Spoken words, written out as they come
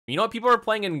You know what people are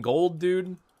playing in gold,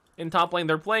 dude? In top lane,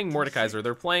 they're playing Mordekaiser.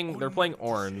 They're playing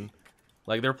Ornn.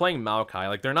 Like, they're playing Maokai.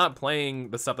 Like, they're not playing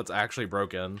the stuff that's actually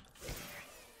broken.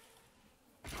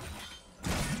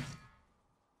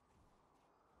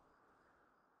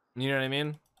 You know what I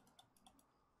mean?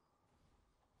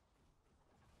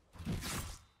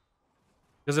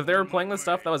 Because if they were playing the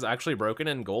stuff that was actually broken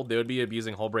in gold, they would be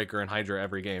abusing Hullbreaker and Hydra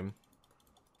every game.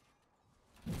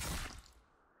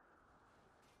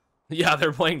 Yeah,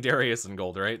 they're playing Darius in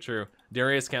gold, right? True.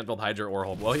 Darius can't build Hydra or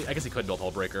Hull. Well, I guess he could build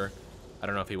Hullbreaker. I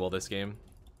don't know if he will this game.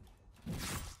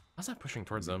 How's that pushing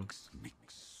towards them?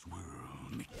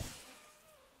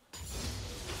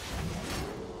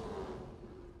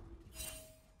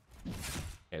 Okay,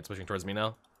 it's pushing towards me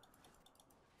now.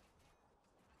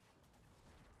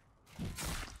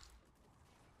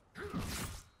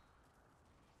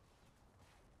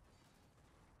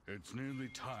 It's nearly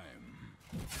time.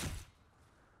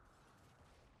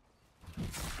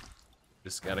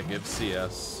 Just gotta give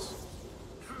CS.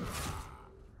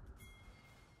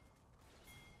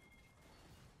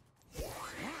 Oh,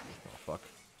 fuck.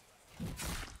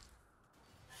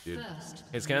 Dude,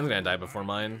 his cannon's gonna die before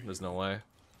mine. There's no way.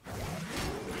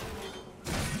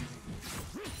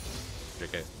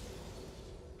 JK.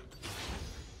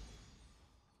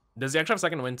 Does he actually have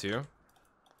second win too?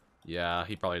 Yeah,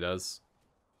 he probably does.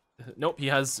 Nope, he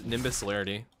has Nimbus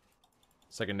Celerity.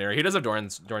 Secondary. He does have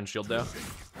Doran's shield though.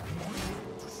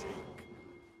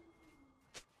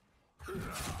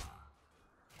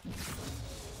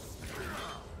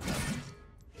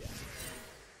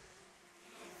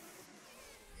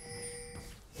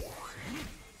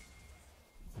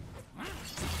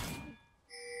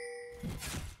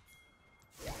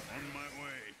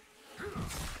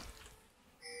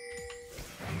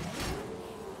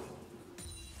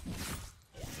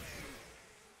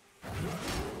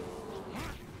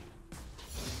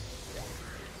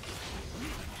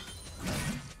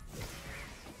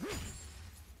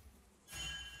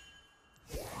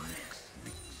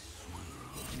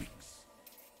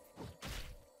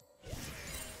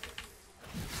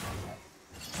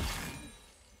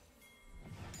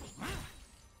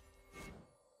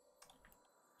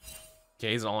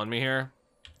 Okay, he's all on me here.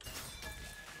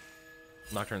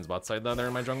 Nocturne's bot side though, there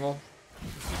in my jungle.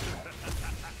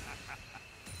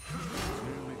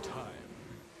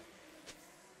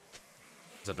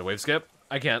 Is that the wave skip?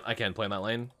 I can't play in that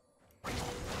lane.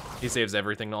 He saves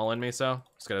everything to all in me, so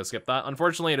just gotta skip that.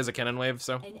 Unfortunately, it is a cannon wave,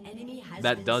 so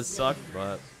that does suck,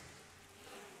 but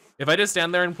if I just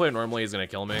stand there and play it normally, he's gonna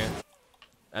kill me.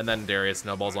 And then Darius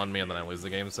snowballs on me, and then I lose the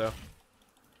game, so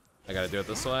I gotta do it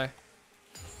this way.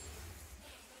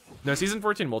 No, Season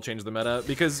 14 will change the meta,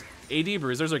 because AD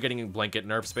Bruisers are getting blanket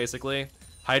nerfs, basically.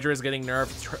 Hydra is getting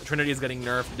nerfed, Trinity is getting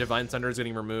nerfed, Divine Sunder is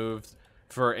getting removed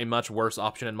for a much worse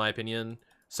option, in my opinion.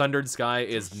 Sundered Sky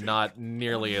is not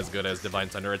nearly as good as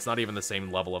Divine Sunder. It's not even the same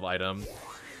level of item.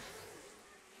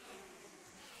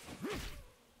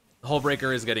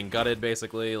 Hullbreaker is getting gutted,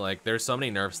 basically. Like, there's so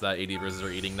many nerfs that AD Bruisers are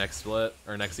eating next split,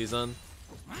 or next season.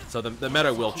 So the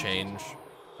meta will change.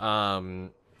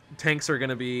 Tanks are going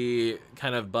to be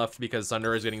kind of buffed because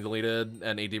Sunder is getting deleted,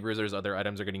 and AD Bruiser's other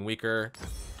items are getting weaker,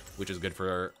 which is good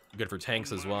for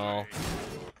tanks as well.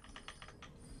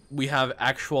 We have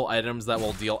actual items that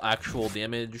will deal actual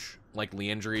damage, like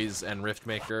Leandries and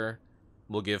Riftmaker.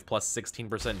 Will give plus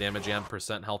 16% damage amp,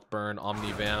 percent health burn,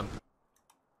 Omnivamp.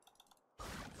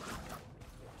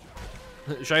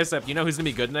 Shystep, you know who's going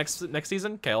to be good next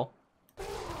season? Kale.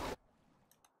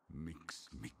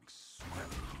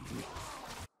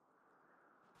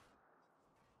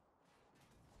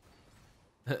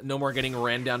 No more getting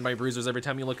ran down by bruisers every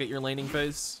time you look at your laning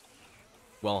phase.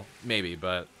 Well, maybe,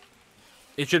 but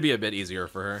it should be a bit easier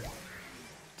for her.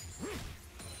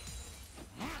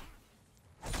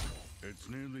 It's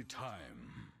nearly time.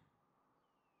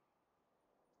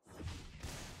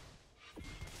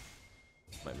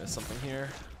 Might miss something here.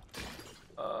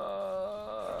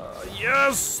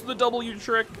 Yes! The W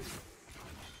trick!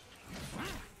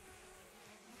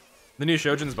 The new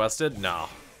Shojin's busted? No.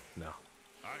 No.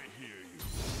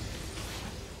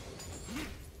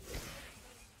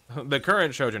 The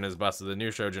current Shojin is busted. The new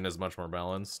Shojin is much more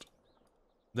balanced.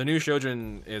 The new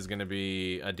Shojin is going to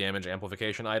be a damage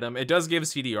amplification item. It does give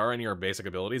CDR in your basic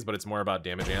abilities, but it's more about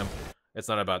damage amp. It's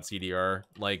not about CDR.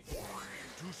 Like,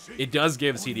 it does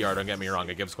give CDR, don't get me wrong.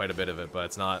 It gives quite a bit of it, but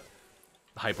it's not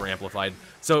hyper amplified.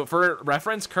 So for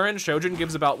reference, current Shojin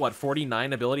gives about, what,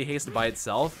 49 ability haste by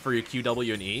itself for your Q,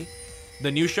 W, and E.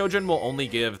 The new Shojin will only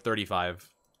give 35.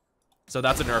 So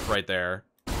that's a nerf right there.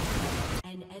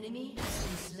 An enemy has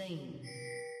been slain.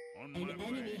 An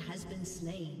enemy has been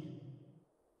slain.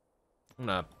 I'm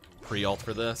gonna pre-ult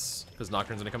for this, because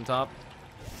Nocturne's gonna come top.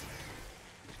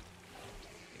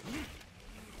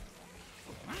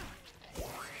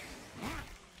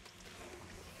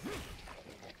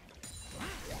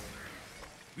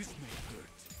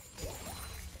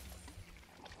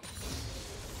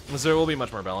 So it will be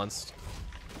much more balanced.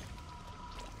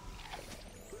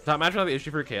 Top match without the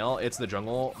issue for Kayle, it's the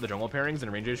jungle pairings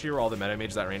and range issue where all the meta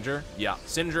mages that ranger. Yeah,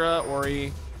 Syndra,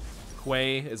 Ori,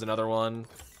 Quay is another one.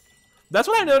 That's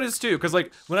what I noticed too, because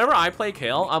like whenever I play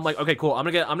Kayle, I'm like, okay, cool, I'm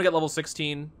gonna get level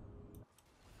 16.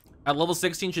 At level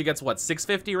 16, she gets what,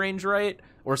 650 range, right?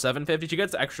 Or 750? She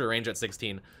gets extra range at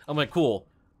 16. I'm like, cool.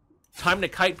 Time to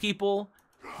kite people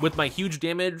with my huge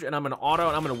damage, and I'm gonna auto,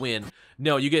 and I'm gonna win.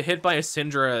 No, you get hit by a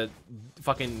Syndra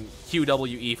fucking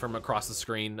QWE from across the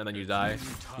screen, and then you die.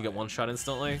 You get one shot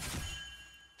instantly.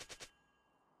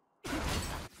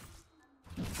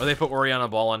 Or they put Ori on a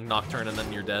ball on Nocturne, and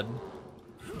then you're dead.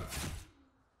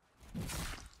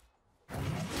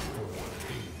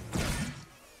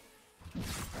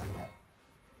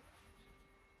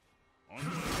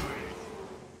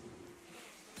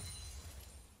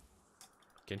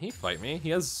 Can he fight me? He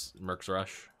has Merc's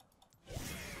Rush.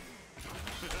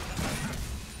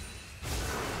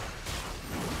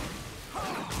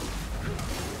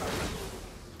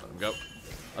 Let him go.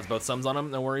 That's both sums on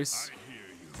him, no worries.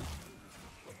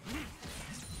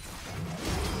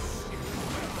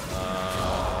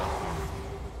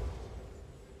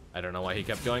 I don't know why he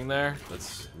kept going there.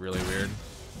 That's really weird.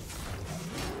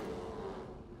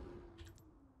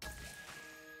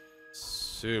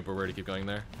 Super weird to keep going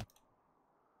there.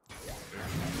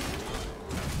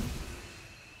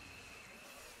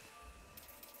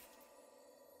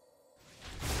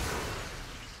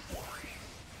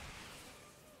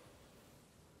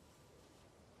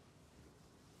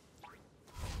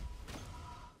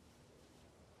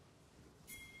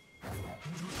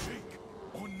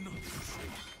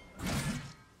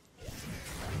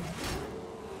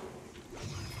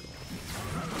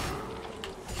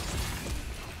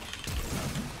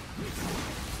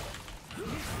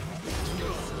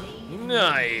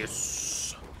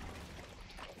 Nice.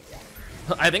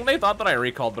 I think they thought that I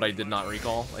recalled, but I did not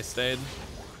recall. I stayed.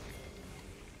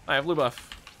 I have blue buff.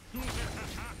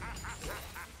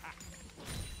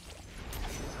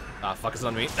 Ah, fuck, is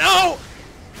on me. No!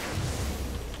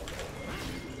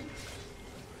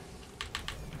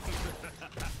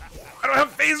 I don't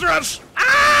have phase rush.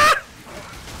 Ah!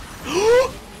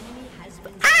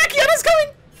 Ah! Kiana's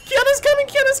coming! Kiana's coming!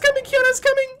 Kiana's coming! Kiana's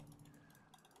coming!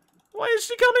 Why is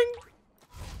she coming?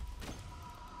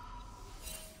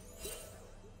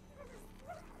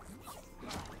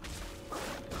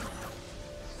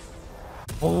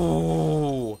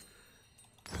 Oh,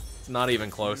 it's not even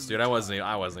close, dude. I wasn't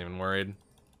even worried.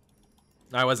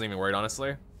 I wasn't even worried,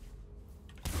 honestly.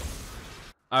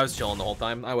 I was chilling the whole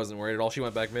time. I wasn't worried at all. She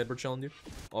went back mid. We're chilling, dude.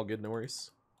 All good, no worries.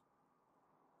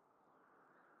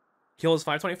 Kill is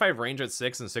 525 range at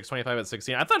 6 and 625 at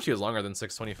 16. I thought she was longer than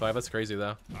 625. That's crazy,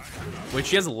 though. Wait,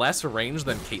 she has less range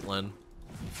than Caitlyn.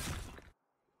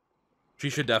 She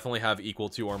should definitely have equal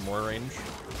to or more range.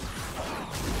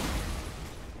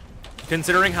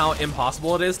 Considering how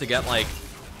impossible it is to get, like...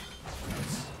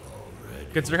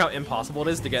 Considering how impossible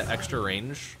it is to get extra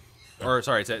range. Or,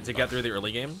 sorry, to get through the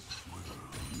early game.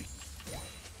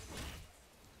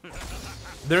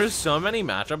 There's so many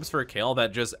matchups for Kayle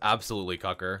that just absolutely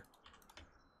cuck her.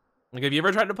 Like, have you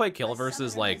ever tried to play Kayle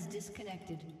versus, like,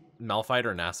 Malphite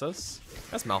or Nasus?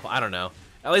 That's Malphite, I don't know.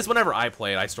 At least whenever I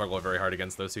played, I struggle very hard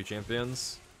against those two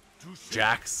champions.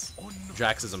 Jax.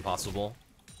 Jax is impossible.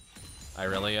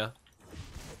 Irelia.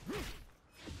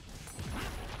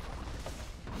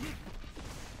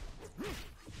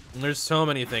 And there's so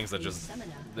many things that just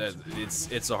that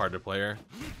it's so hard to play her.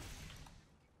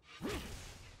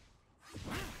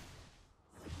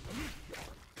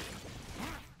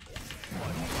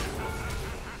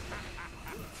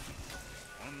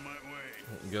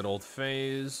 Good old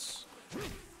phase.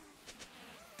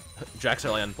 Jack's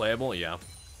really unplayable? Yeah.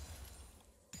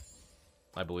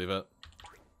 I believe it.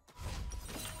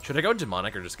 Should I go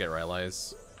demonic or just get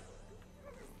Rylai's?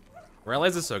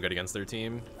 Rylai's is so good against their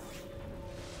team.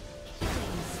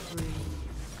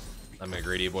 I'm a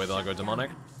greedy boy, though. I'll go demonic.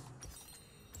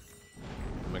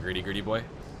 I'm a greedy boy.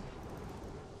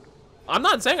 I'm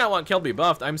not saying I want Kayle to be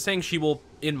buffed. I'm saying she will,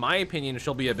 in my opinion,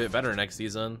 she'll be a bit better next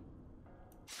season.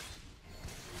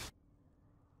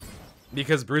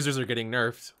 Because bruisers are getting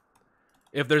nerfed.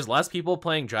 If there's less people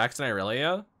playing Jax and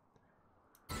Irelia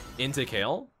into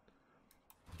Kayle,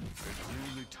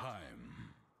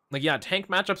 like, yeah, tank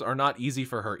matchups are not easy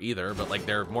for her either, but like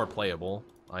they're more playable.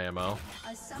 IMO.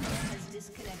 A summoner has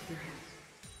disconnected.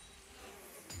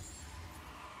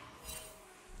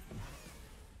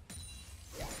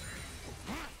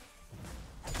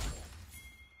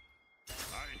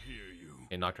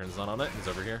 Nocturne's not on it. He's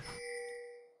over here.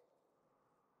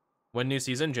 When new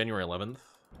season? January 11th.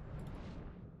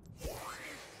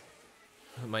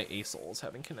 My ASOL's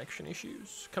having connection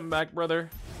issues. Come back, brother.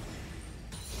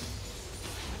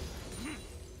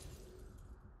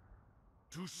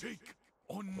 To shake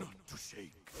or not to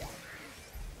shake.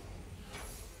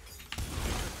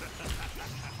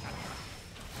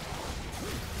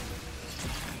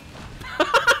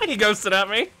 He ghosted at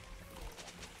me.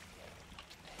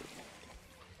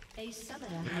 A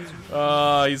summoner has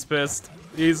Oh, he's pissed.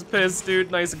 He's pissed,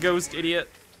 dude. Nice ghost, idiot.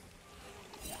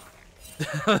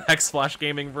 X Flash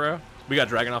Gaming, bro. We got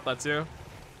Dragon off that too.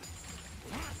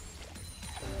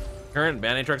 Current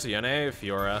Banatrix of Yone,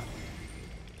 Fiora.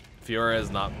 Fiora is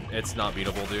not, it's not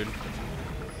beatable, dude.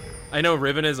 I know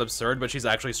Riven is absurd, but she's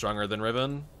actually stronger than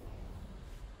Riven.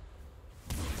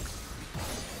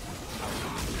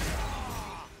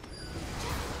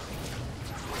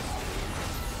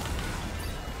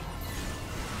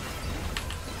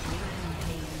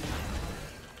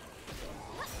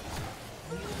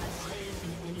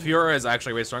 Fiora is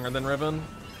actually way stronger than Riven.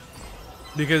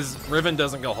 Because Riven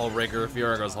doesn't go Hullbreaker,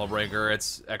 Fiora goes Hullbreaker,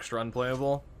 it's extra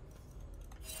unplayable.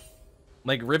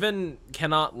 Like, Riven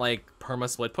cannot, like,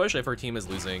 perma-split push if her team is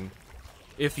losing.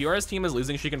 If Fiora's team is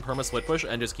losing, she can perma-split push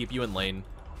and just keep you in lane.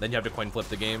 Then you have to coin flip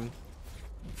the game.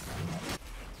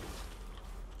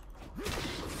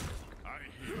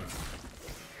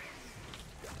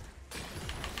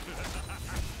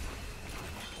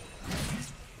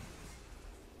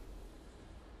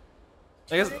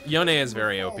 I guess Yone is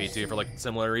very OP too for like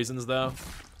similar reasons though.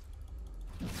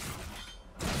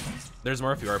 There's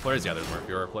more Fiora players? Yeah, there's more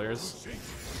Fiora players.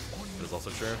 That is also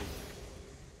true.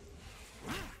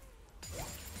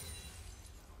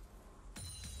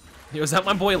 Yo, is that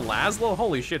my boy Laszlo?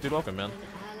 Holy shit, dude, welcome, man. an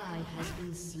ally has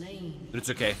been slain. But it's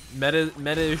okay.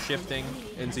 Meta is shifting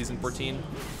in Season 14.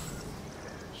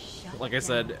 Like I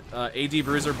said, AD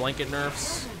Bruiser blanket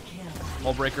nerfs,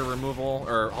 Hullbreaker removal,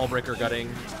 or Hullbreaker gutting.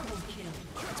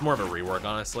 It's more of a rework,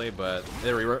 honestly, but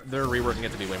they're reworking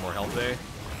it to be way more healthy.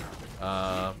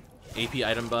 AP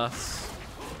item buffs.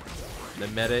 The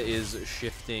meta is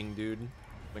shifting, dude.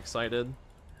 I'm excited.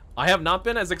 I have not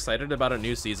been as excited about a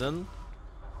new season,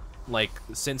 like,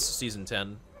 since Season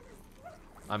 10.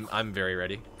 I'm very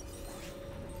ready.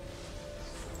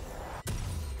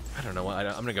 I don't know what,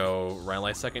 I'm gonna go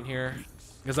Rylai second here.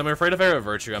 Because I'm afraid if I have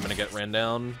Virtue, I'm gonna get ran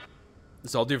down.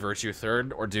 So I'll do Virtue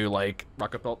third, or do, like,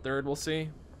 Rocket Belt third, we'll see.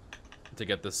 To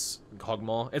get this Hog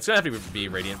Maul. It's gonna have to be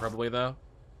Radiant, probably, though.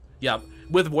 Yeah,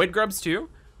 with Void Grubs, too,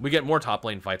 we get more top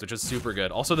lane fights, which is super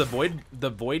good. Also, the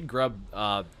Void Grub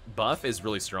buff is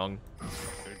really strong.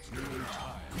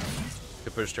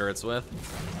 Could push turrets with.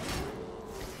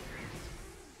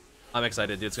 I'm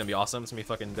excited, dude. It's gonna be awesome. It's gonna be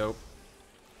fucking dope.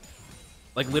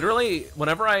 Like, literally,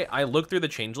 whenever I look through the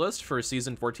change list for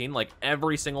Season 14, like,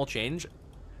 every single change,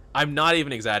 I'm not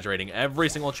even exaggerating. Every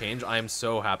single change, I am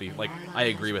so happy. Like, I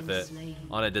agree with it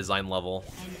on a design level.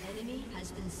 An enemy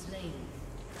has been slain.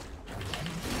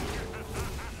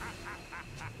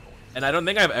 And I don't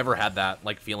think I've ever had that,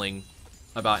 like, feeling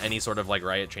about any sort of, like,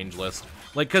 Riot change list.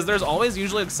 Like, because there's always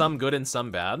usually like, some good and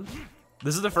some bad.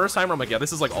 This is the first time where I'm like, yeah,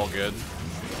 this is, like, all good.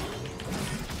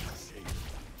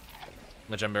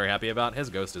 Which I'm very happy about. His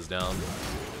ghost is down.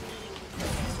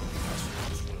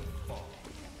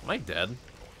 Am I dead?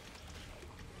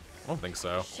 I don't think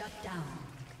so. Shut down.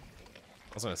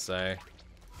 I was gonna say.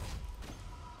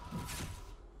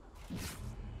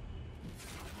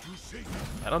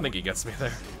 I don't think he gets me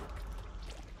there.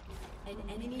 An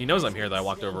enemy He knows has I'm here been that I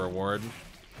walked slain. over a ward.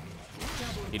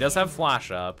 Double He does have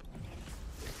flash up.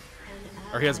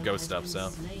 An Or he has ally ghost up, been so.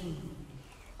 slain.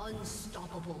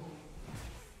 Unstoppable.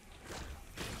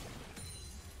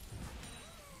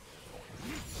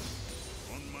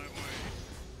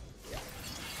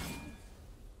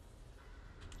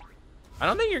 I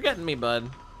don't think you're getting me,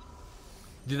 bud.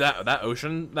 Dude, that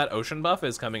ocean buff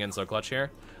is coming in so clutch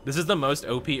here. This is the most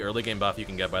OP early game buff you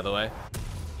can get, by the way.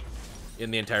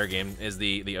 In the entire game is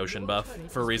the ocean buff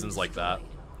for reasons like that.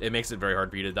 It makes it very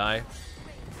hard for you to die.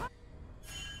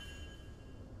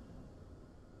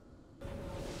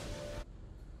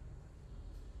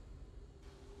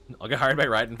 I'll get hired by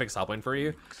Riot and fix top lane for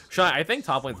you. Sean, I think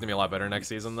top lane's gonna be a lot better next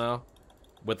season though.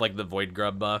 With like the Void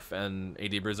Grub buff and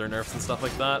AD Bruiser nerfs and stuff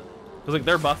like that. Because like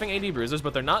they're buffing AD Bruisers,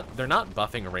 but they're not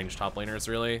buffing ranged top laners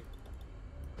really.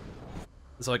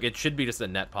 So like it should be just a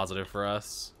net positive for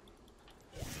us.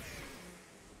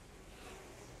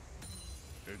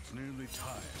 It's nearly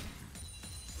time.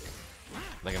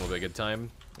 I think it'll be a good time.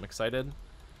 I'm excited.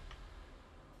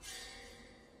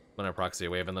 I'm gonna proxy a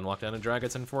wave and then walk down and drag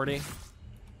it in 40.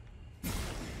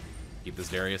 Keep keep this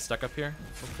Darius stuck up here,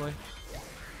 hopefully.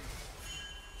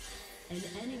 An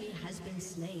enemy has been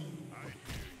slain.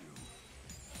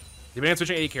 You gonna switch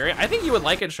to AD carry? I think you would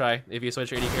like it, Shy, if you switch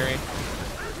to AD carry.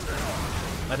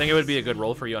 I think it would be a good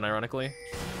role for you, unironically.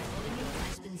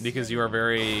 Because you are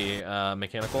very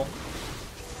mechanical.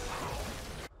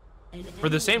 For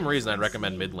the same reason, I'd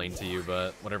recommend mid lane to you,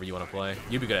 but whatever you want to play.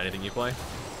 You'd be good at anything you play.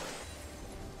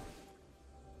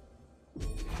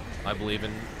 I believe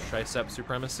in Tricep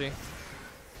supremacy.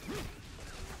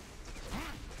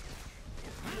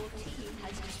 Your team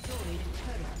has destroyed a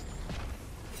turret.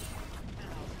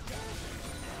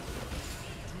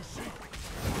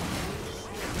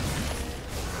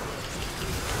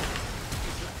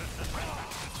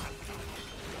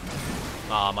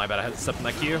 Aw, my bad, I had to step in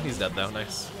that queue. He's dead though,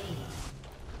 nice.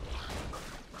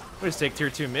 We just take tier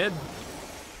 2 mid.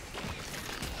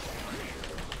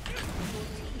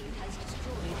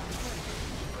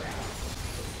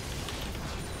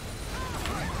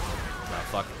 Oh,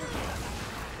 fuck.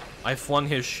 I flung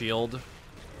his shield.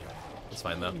 It's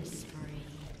fine though.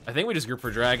 I think we just group for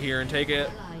drag here and take it.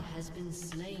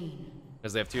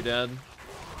 Because they have 2 dead.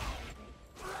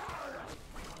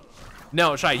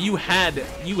 No, Shy, you had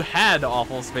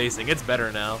awful spacing. It's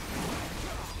better now.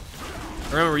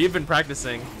 Remember, you've been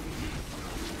practicing.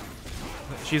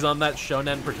 She's on that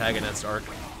shonen protagonist arc.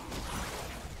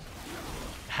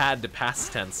 Had to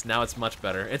past tense. Now it's much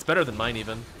better. It's better than mine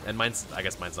even. And mine's, I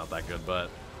guess mine's not that good, but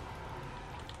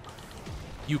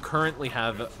you currently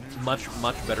have much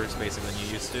better spacing than you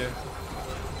used to.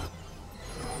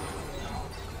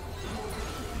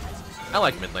 I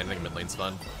like mid lane. I think mid lane's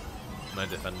fun. I'm gonna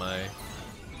defend my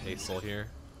Aesol here.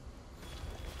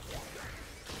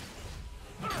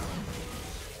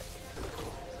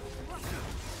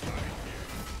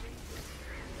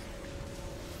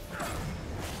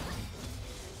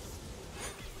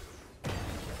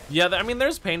 Yeah, I mean,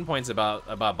 there's pain points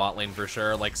about bot lane for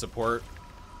sure, like support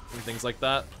and things like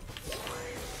that.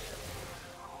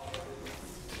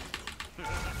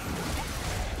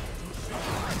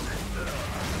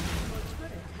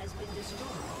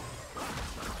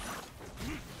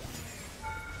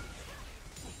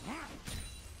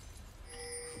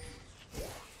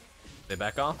 They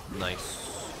back off? Nice.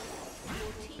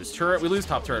 There's turret. We lose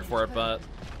top turret for it, but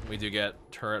we do get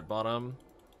turret bottom.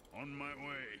 On my way.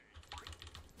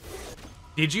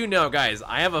 Did you know, guys,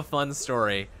 I have a fun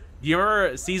story. Do you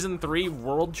remember Season 3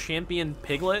 World Champion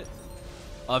Piglet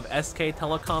of SK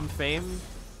Telecom fame?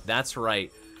 That's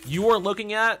right. You are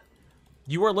looking at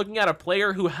a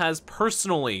player who has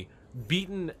personally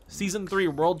beaten Season 3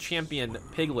 World Champion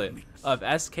Piglet of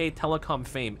SK Telecom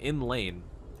fame in lane.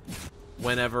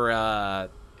 Whenever, I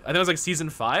think it was like Season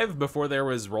 5, before there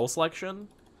was role selection.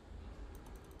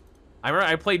 I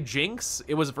remember I played Jinx.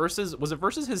 Was it versus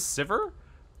his Sivir?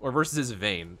 Or versus his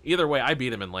Vayne? Either way, I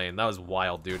beat him in lane. That was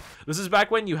wild, dude. This is back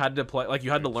when you had to play, like,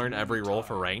 you had to learn every role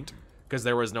for ranked, because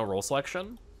there was no role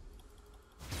selection.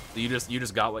 You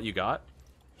just got what you got.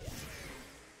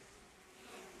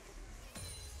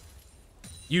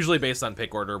 Usually based on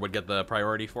pick order would get the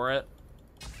priority for it.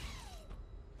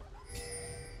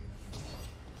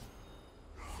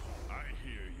 I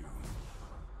hear you.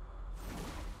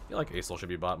 I feel like Aesol should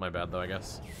be bot. My bad, though, I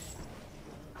guess.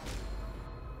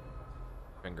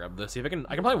 I can grab this. See if I can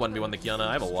probably 1v1 the Kiana.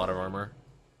 I have a lot of armor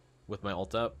with my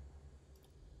ult up.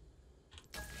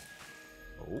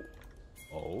 Oh.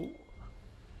 Oh.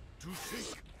 To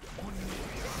seek on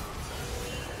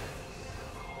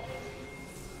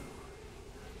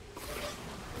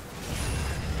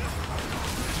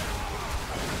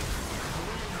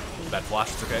Bad flash,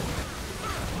 it's okay.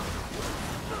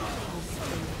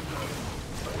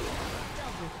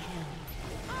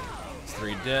 It's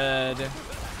 3 dead.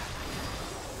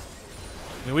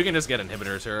 I mean, we can just get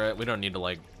inhibitors here. We don't need to,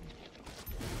 like,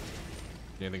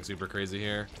 do anything super crazy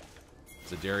here.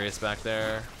 Is it Darius back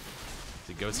there? Is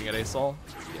he ghosting at Aesol?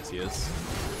 Yes, he is.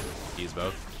 He's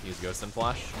both. He's ghost and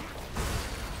flash.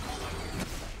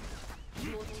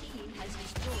 Your team has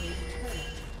destroyed a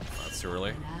turret. That's too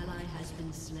early. An ally has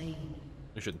been slain.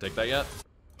 We shouldn't take that yet.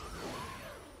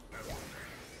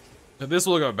 This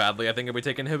will go badly, I think, if we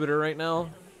take inhibitor right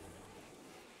now.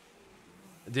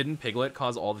 Didn't Piglet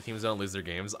cause all the teams to lose their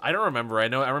games? I don't remember. I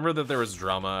remember that there was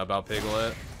drama about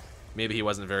Piglet. Maybe he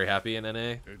wasn't very happy in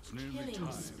NA. it's nearly time.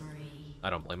 I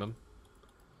don't blame him.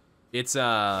 It's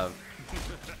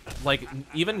like,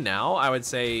 even now, I would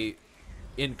say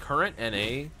in current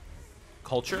NA,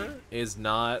 culture is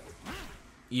not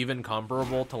even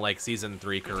comparable to like Season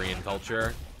 3 Korean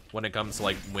culture when it comes to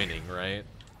like winning, right?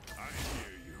 I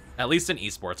hear you. At least in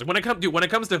esports. Like when it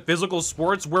comes to physical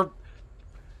sports,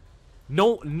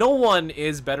 No one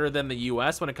is better than the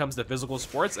US when it comes to physical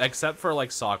sports, except for like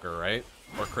soccer, right?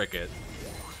 Or cricket.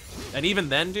 And even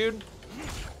then, dude,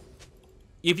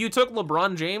 if you took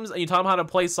LeBron James and you taught him how to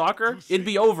play soccer, it'd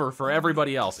be over for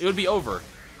everybody else. It would be over.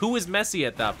 Who is Messi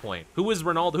at that point? Who is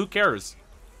Ronaldo? Who cares?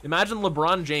 Imagine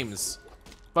LeBron James,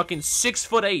 fucking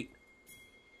 6'8".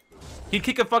 He'd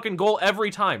kick a fucking goal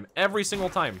every time, every single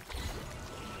time.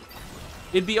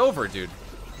 It'd be over, dude.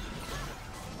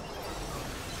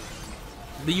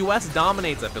 The US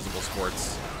dominates at physical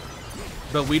sports,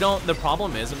 but we don't. The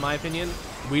problem is, in my opinion,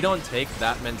 we don't take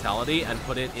that mentality and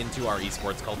put it into our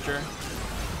esports culture.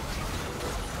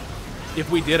 If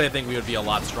we did, I think we would be a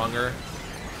lot stronger.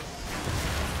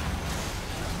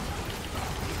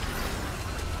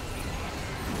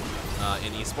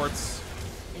 In esports.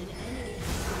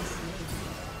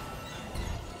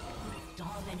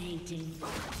 Dominating.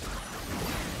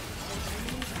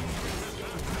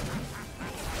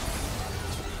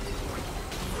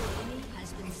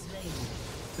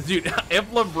 Dude,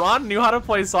 if LeBron knew how to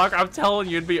play soccer, I'm telling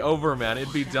you, it'd be over, man.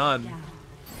 It'd be done.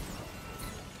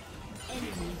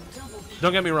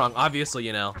 Don't get me wrong. Obviously,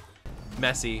 you know,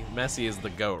 Messi is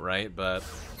the GOAT, right? But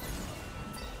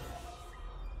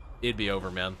it'd be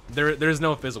over, man. There's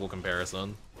no physical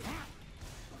comparison.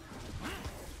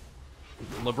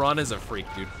 LeBron is a freak,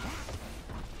 dude.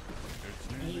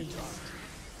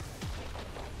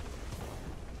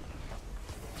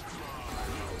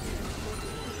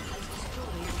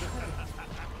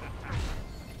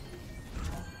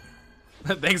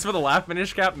 Thanks for the laugh,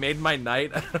 finish cap. Made my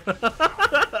night.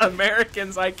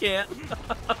 Americans, I can't.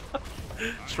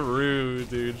 True,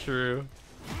 dude, true.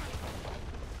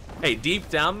 Hey, deep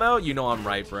down though, you know I'm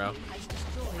right, bro.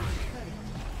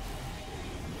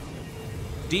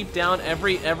 Deep down,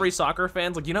 every soccer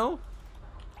fan's like, you know,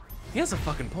 he has a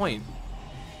fucking point.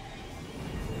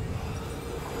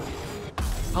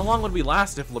 How long would we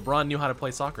last if LeBron knew how to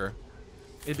play soccer?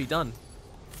 It'd be done.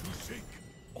 To shake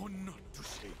or not to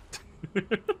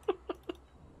shake.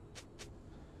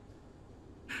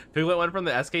 Piglet went from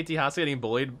the SKT house getting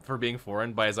bullied for being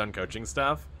foreign by his own coaching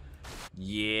staff.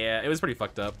 Yeah, it was pretty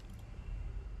fucked up.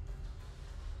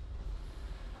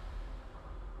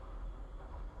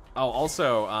 Oh,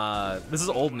 also, this is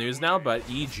old news now, but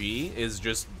EG is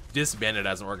just disbanded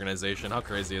as an organization. How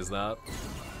crazy is that?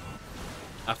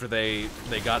 After they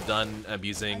got done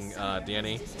abusing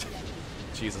Danny.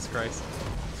 Jesus Christ.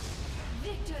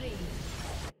 Victory.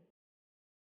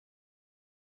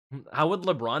 How would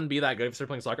LeBron be that good if he started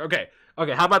playing soccer? Okay,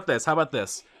 how about this? How about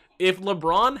this? If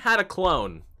LeBron had a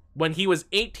clone when he was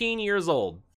 18 years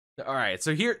old. All right,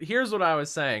 so here's what I was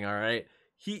saying, all right?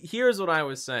 Here's what I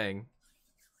was saying.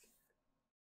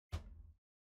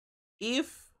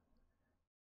 If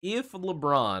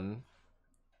LeBron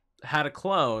had a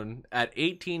clone at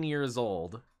 18 years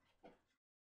old,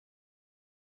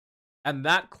 and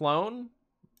that clone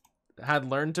had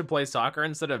learned to play soccer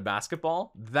instead of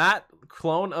basketball, that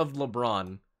clone of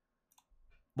LeBron,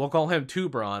 we'll call him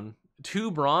Two-Bron.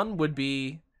 Two-Bron would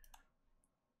be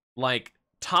like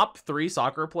top 3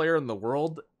 soccer player in the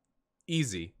world.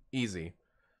 Easy.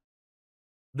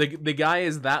 The guy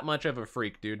is that much of a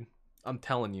freak, dude. I'm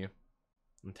telling you,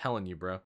 bro.